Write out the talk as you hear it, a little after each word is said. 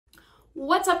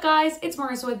What's up, guys? It's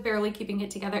Marissa with Barely Keeping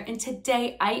It Together, and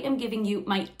today I am giving you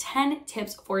my 10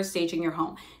 tips for staging your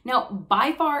home. Now,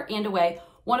 by far and away,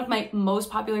 one of my most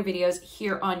popular videos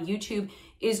here on YouTube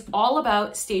is all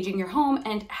about staging your home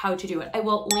and how to do it. I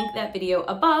will link that video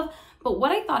above, but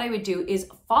what I thought I would do is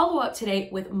follow up today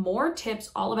with more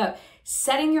tips all about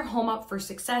setting your home up for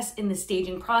success in the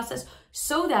staging process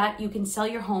so that you can sell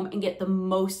your home and get the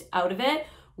most out of it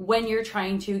when you're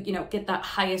trying to, get that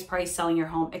highest price selling your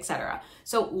home, etc.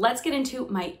 So let's get into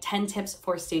my 10 tips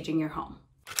for staging your home.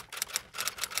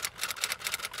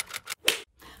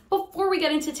 Before we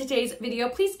get into today's video,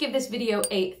 please give this video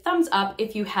a thumbs up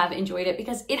if you have enjoyed it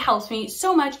because it helps me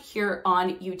so much here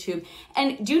on YouTube.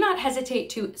 And do not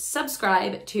hesitate to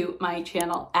subscribe to my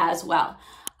channel as well.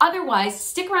 Otherwise,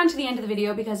 stick around to the end of the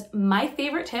video because my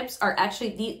favorite tips are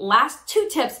actually the last 2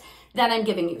 tips that I'm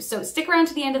giving you. So stick around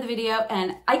to the end of the video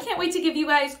and I can't wait to give you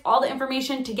guys all the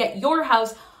information to get your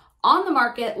house on the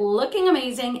market looking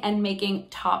amazing and making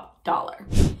top dollar.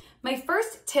 My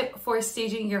first tip for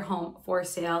staging your home for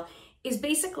sale is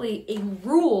basically a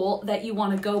rule that you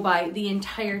want to go by the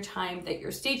entire time that you're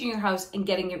staging your house and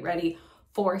getting it ready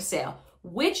for sale,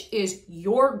 which is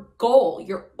your goal.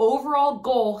 Your overall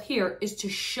goal here is to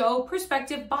show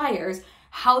prospective buyers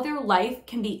how their life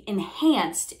can be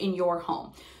enhanced in your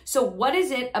home. So what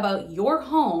is it about your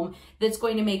home that's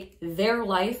going to make their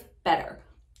life better?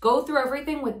 Go through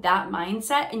everything with that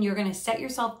mindset and you're going to set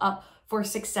yourself up for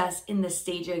success in the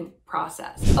staging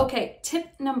process. Okay, tip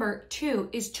number 2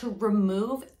 is to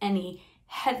remove any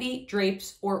heavy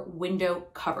drapes or window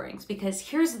coverings because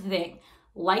here's the thing,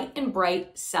 light and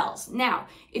bright sells. Now,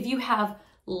 if you have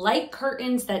light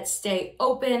curtains that stay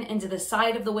open into the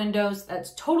side of the windows,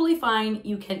 that's totally fine.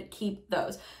 You can keep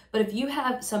those. But if you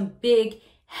have some big,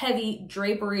 heavy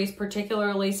draperies,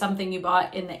 particularly something you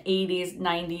bought in the 80s,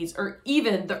 90s, or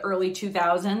even the early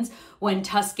 2000s when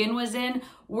Tuscan was in,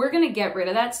 we're gonna get rid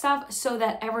of that stuff so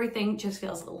that everything just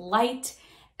feels light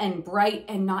and bright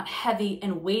and not heavy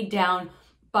and weighed down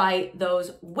by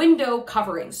those window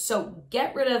coverings. So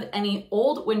get rid of any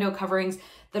old window coverings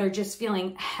that are just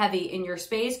feeling heavy in your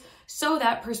space so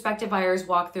that prospective buyers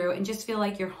walk through and just feel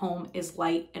like your home is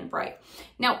light and bright.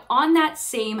 Now, on that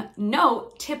same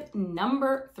note, tip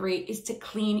number 3 is to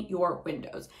clean your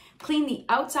windows. Clean the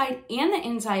outside and the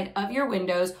inside of your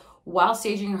windows while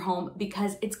staging your home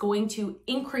because it's going to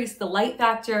increase the light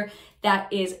factor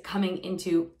that is coming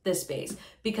into the space.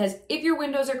 Because if your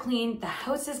windows are clean, the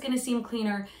house is going to seem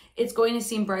cleaner, it's going to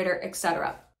seem brighter,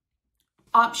 etc.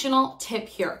 Optional tip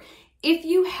here. If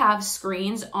you have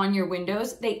screens on your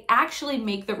windows, they actually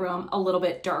make the room a little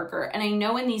bit darker. And I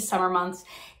know in these summer months,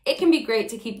 it can be great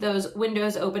to keep those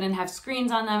windows open and have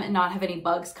screens on them and not have any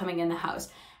bugs coming in the house.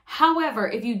 However,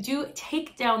 if you do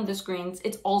take down the screens,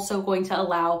 it's also going to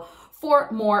allow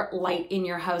for more light in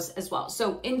your house as well.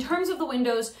 So in terms of the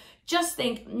windows, just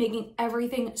think making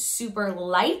everything super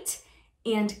light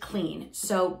and clean.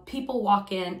 So people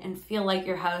walk in and feel like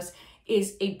your house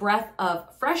is a breath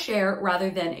of fresh air rather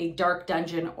than a dark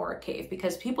dungeon or a cave,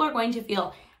 because people are going to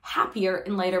feel happier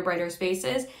in lighter, brighter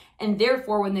spaces. And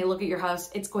therefore, when they look at your house,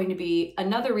 it's going to be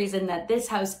another reason that this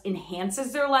house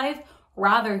enhances their life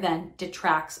rather than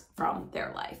detracts from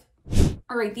their life.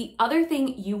 All right, the other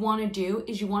thing you want to do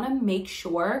is you want to make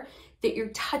sure that you're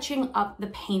touching up the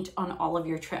paint on all of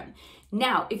your trim.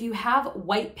 Now, if you have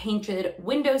white painted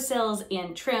windowsills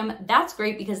and trim, that's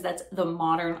great because that's the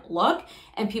modern look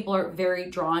and people are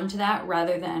very drawn to that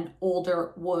rather than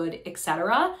older wood,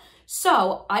 etc.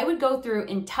 So I would go through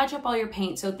and touch up all your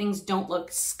paint so things don't look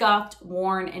scuffed,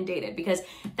 worn, and dated, because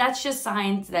that's just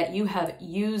signs that you have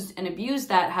used and abused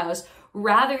that house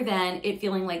rather than it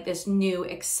feeling like this new,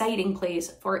 exciting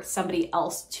place for somebody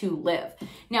else to live.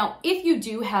 Now, if you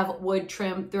do have wood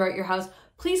trim throughout your house,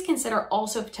 please consider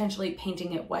also potentially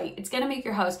painting it white. It's gonna make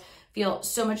your house feel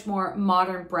so much more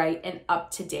modern, bright, and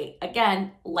up to date.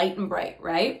 Again, light and bright,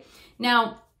 right?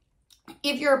 Now,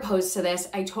 if you're opposed to this,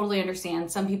 I totally understand.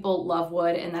 Some people love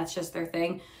wood and that's just their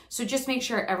thing. So just make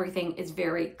sure everything is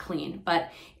very clean.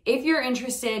 But if you're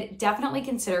interested, definitely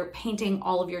consider painting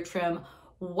all of your trim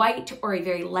white or a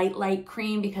very light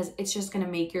cream because it's just gonna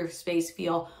make your space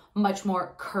feel much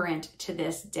more current to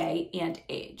this day and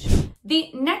age.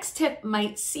 The next tip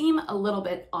might seem a little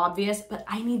bit obvious, but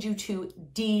I need you to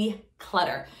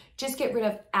declutter. Just get rid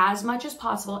of as much as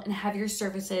possible and have your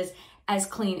surfaces as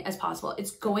clean as possible.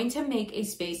 It's going to make a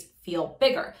space feel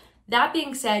bigger. That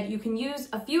being said, you can use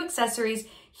a few accessories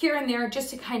here and there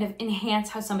just to kind of enhance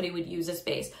how somebody would use a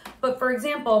space. But for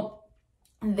example,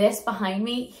 this behind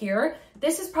me here,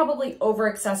 this is probably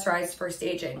over accessorized for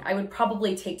staging. I would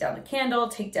probably take down the candle,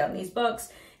 take down these books,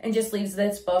 and just leaves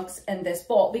this books and this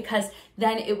bowl, because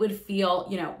then it would feel,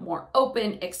 you know, more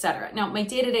open, etc. Now, my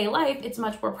day-to-day life, it's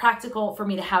much more practical for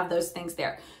me to have those things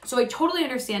there. So I totally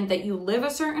understand that you live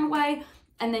a certain way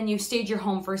and then you stage your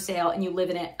home for sale and you live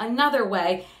in it another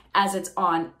way as it's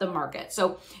on the market.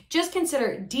 So just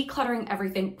consider decluttering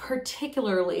everything,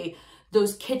 particularly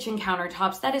those kitchen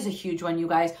countertops. That is a huge one, you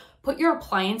guys. Put your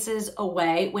appliances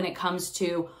away when it comes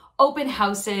to open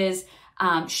houses,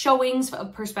 showings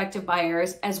of prospective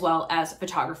buyers, as well as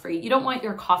photography. You don't want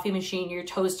your coffee machine, your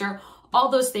toaster, all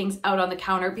those things out on the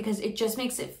counter, because it just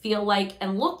makes it feel like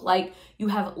and look like you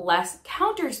have less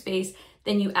counter space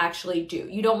than you actually do.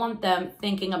 You don't want them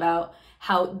thinking about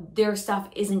how their stuff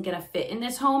isn't gonna fit in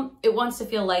this home. It wants to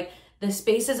feel like the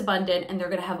space is abundant and they're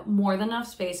gonna have more than enough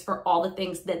space for all the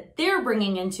things that they're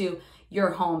bringing into your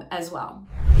home as well.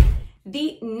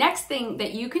 The next thing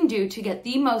that you can do to get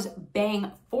the most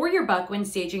bang for your buck when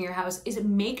staging your house is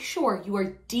make sure you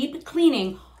are deep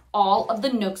cleaning all of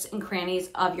the nooks and crannies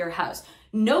of your house.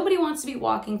 Nobody wants to be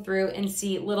walking through and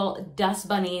see little dust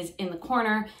bunnies in the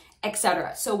corner,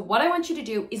 etc. So what I want you to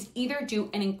do is either do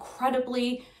an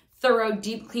incredibly thorough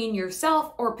deep clean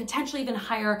yourself, or potentially even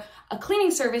hire a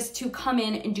cleaning service to come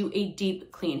in and do a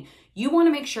deep clean. You want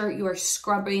to make sure you are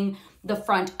scrubbing the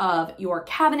front of your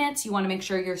cabinets. You want to make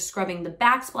sure you're scrubbing the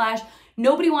backsplash.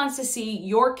 Nobody wants to see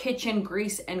your kitchen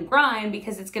grease and grime,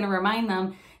 because it's going to remind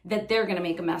them that they're going to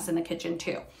make a mess in the kitchen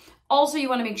too. Also, you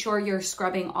want to make sure you're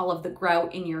scrubbing all of the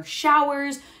grout in your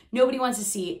showers. Nobody wants to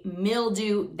see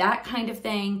mildew, that kind of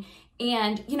thing.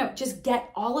 And, you know, just get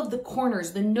all of the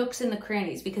corners, the nooks and the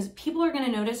crannies, because people are going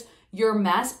to notice your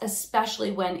mess,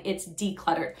 especially when it's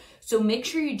decluttered. So make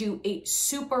sure you do a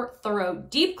super thorough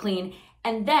deep clean.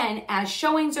 And then as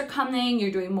showings are coming, you're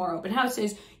doing more open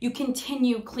houses, you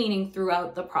continue cleaning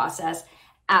throughout the process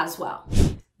as well.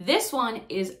 This one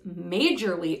is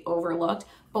majorly overlooked,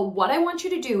 but what I want you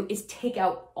to do is take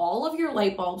out all of your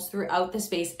light bulbs throughout the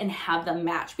space and have them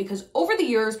match, because over the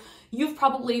years, you've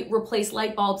probably replaced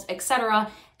light bulbs,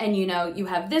 etc. And you know, you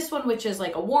have this one, which is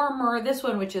like a warmer, this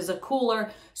one, which is a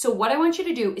cooler. So what I want you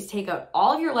to do is take out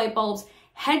all of your light bulbs,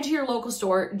 head to your local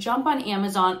store, jump on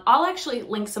Amazon. I'll actually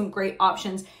link some great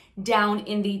options down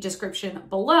in the description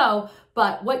below.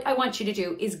 But what I want you to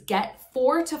do is get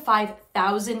 4,000 to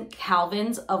 5,000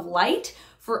 kelvins of light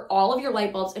for all of your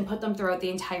light bulbs and put them throughout the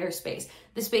entire space.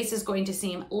 The space is going to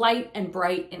seem light and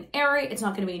bright and airy. It's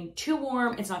not going to be too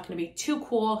warm. It's not going to be too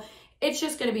cool. It's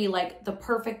just going to be like the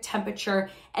perfect temperature,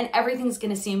 and everything's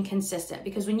going to seem consistent,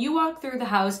 because when you walk through the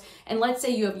house and let's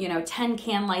say you have, you know, 10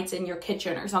 can lights in your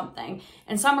kitchen or something,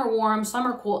 and some are warm, some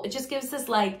are cool, it just gives this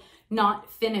like not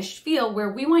finished feel, where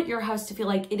we want your house to feel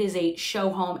like it is a show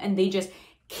home and they just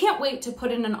can't wait to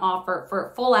put in an offer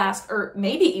for full ask or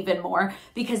maybe even more,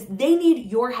 because they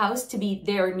need your house to be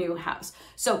their new house.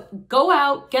 So go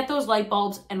out, get those light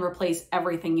bulbs and replace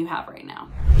everything you have right now.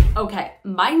 Okay,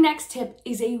 my next tip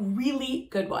is a really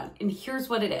good one. And here's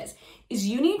what it is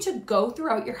you need to go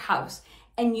throughout your house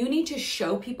and you need to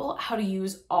show people how to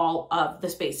use all of the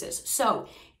spaces. So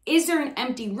is there an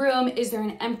empty room? Is there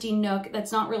an empty nook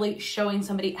that's not really showing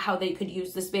somebody how they could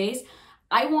use the space?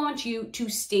 I want you to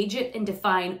stage it and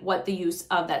define what the use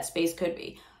of that space could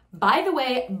be. By the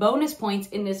way, bonus points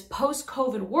in this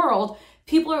post-COVID world,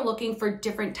 people are looking for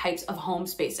different types of home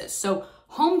spaces. So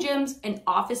home gyms and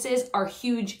offices are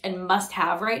huge and must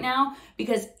have right now,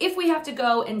 because if we have to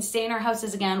go and stay in our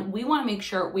houses again, we want to make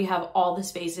sure we have all the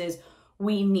spaces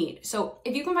we need. So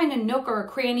if you can find a nook or a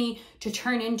cranny to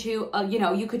turn into,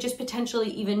 you could just potentially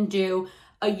even do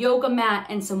a yoga mat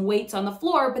and some weights on the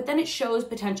floor, but then it shows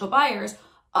potential buyers,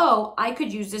 oh, I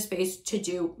could use this space to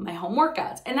do my home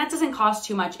workouts. And that doesn't cost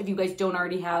too much if you guys don't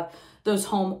already have those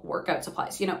home workout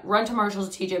supplies. You know, run to Marshall's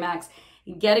or TJ Maxx,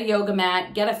 get a yoga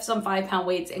mat, get some 5-pound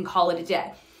weights and call it a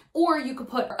day. Or you could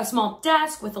put a small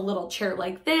desk with a little chair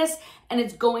like this, and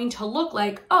it's going to look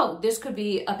like, oh, this could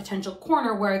be a potential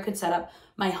corner where I could set up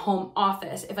my home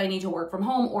office if I need to work from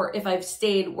home, or if I've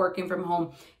stayed working from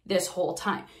home this whole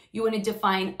time. You want to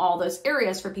define all those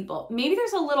areas for people. Maybe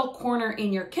there's a little corner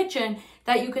in your kitchen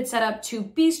that you could set up 2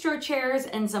 bistro chairs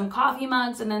and some coffee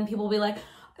mugs, and then people will be like,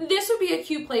 this would be a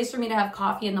cute place for me to have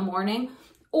coffee in the morning.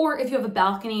 Or if you have a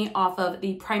balcony off of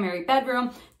the primary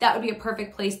bedroom, that would be a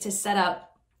perfect place to set up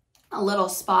a little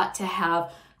spot to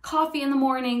have coffee in the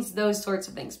mornings, those sorts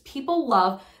of things. People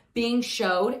love being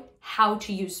showed how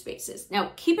to use spaces.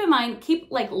 Now, keep in mind, keep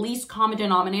like least common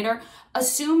denominator.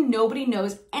 Assume nobody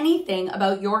knows anything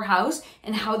about your house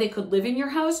and how they could live in your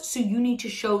house. So you need to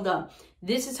show them,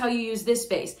 this is how you use this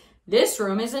space. This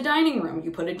room is a dining room.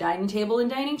 You put a dining table and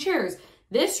dining chairs.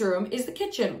 This room is the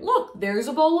kitchen. Look, there's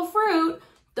a bowl of fruit.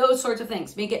 those sorts of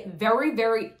things. Make it very,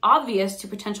 very obvious to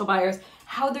potential buyers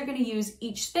how they're going to use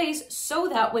each space so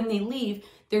that when they leave,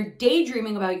 they're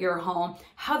daydreaming about your home,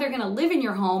 how they're going to live in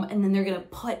your home, and then they're going to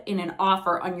put in an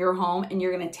offer on your home, and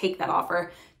you're going to take that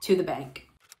offer to the bank.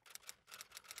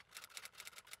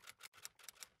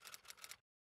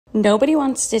 Nobody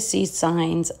wants to see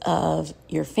signs of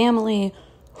your family,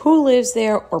 who lives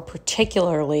there, or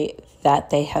particularly that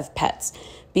they have pets.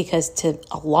 Because to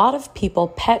a lot of people,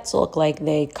 pets look like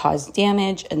they cause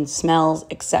damage and smells,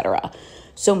 etc.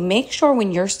 So make sure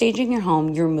when you're staging your home,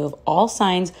 you remove all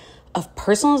signs of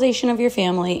personalization of your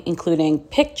family, including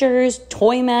pictures,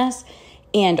 toy mess,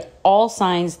 and all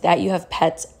signs that you have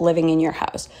pets living in your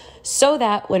house. So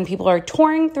that when people are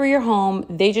touring through your home,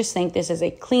 they just think this is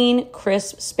a clean,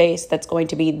 crisp space that's going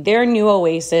to be their new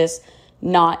oasis,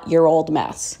 not your old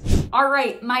mess. All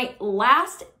right, my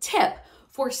last tip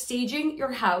for staging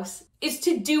your house is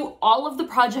to do all of the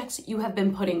projects you have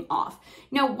been putting off.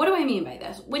 Now, what do I mean by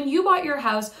this? When you bought your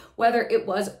house, whether it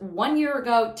was 1 year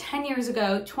ago, 10 years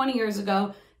ago, 20 years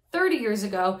ago, 30 years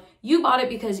ago, you bought it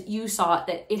because you saw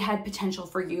that it had potential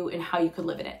for you and how you could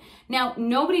live in it. Now,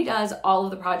 nobody does all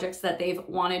of the projects that they've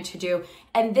wanted to do,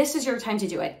 and this is your time to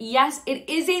do it. Yes, it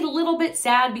is a little bit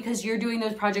sad because you're doing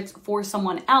those projects for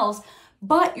someone else,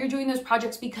 but you're doing those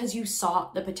projects because you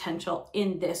saw the potential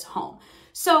in this home.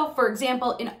 So for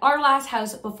example, in our last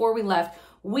house before we left,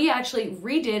 we actually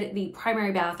redid the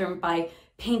primary bathroom by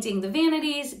painting the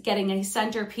vanities, getting a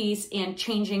centerpiece, and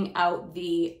changing out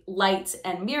the lights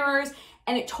and mirrors.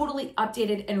 And it totally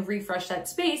updated and refreshed that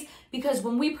space because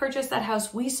when we purchased that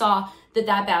house, we saw that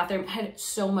that bathroom had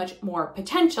so much more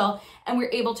potential, and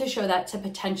we're able to show that to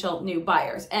potential new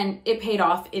buyers, and it paid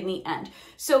off in the end.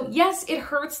 So yes, it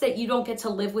hurts that you don't get to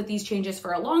live with these changes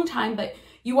for a long time, but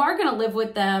you are going to live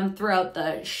with them throughout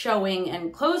the showing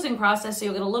and closing process, so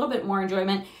you'll get a little bit more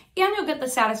enjoyment, and you'll get the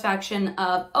satisfaction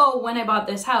of, oh, when I bought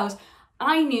this house,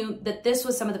 I knew that this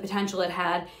was some of the potential it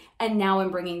had, and now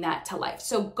I'm bringing that to life.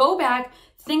 So go back,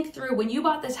 think through when you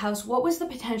bought this house, what was the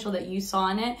potential that you saw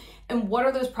in it, and what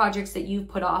are those projects that you've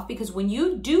put off? Because when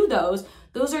you do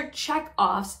those are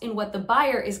check-offs in what the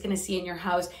buyer is going to see in your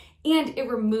house, and it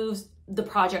removes the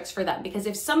projects for them. Because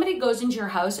if somebody goes into your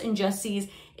house and just sees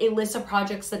a list of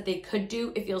projects that they could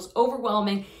do, it feels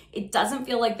overwhelming. It doesn't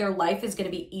feel like their life is going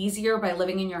to be easier by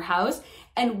living in your house.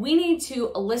 And we need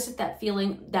to elicit that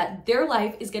feeling that their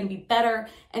life is going to be better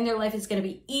and their life is going to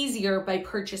be easier by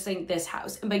purchasing this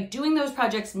house. And by doing those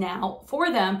projects now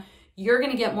for them, you're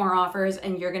going to get more offers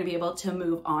and you're going to be able to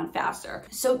move on faster.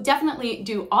 So definitely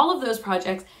do all of those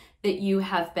projects that you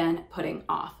have been putting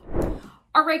off.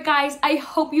 All right, guys, I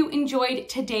hope you enjoyed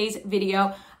today's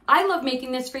video. I love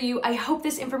making this for you. I hope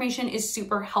this information is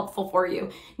super helpful for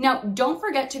you. Now, don't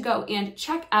forget to go and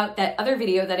check out that other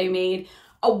video that I made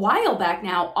a while back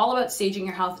now, all about staging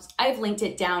your house. I've linked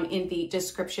it down in the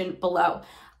description below.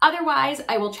 Otherwise,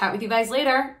 I will chat with you guys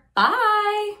later.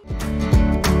 Bye.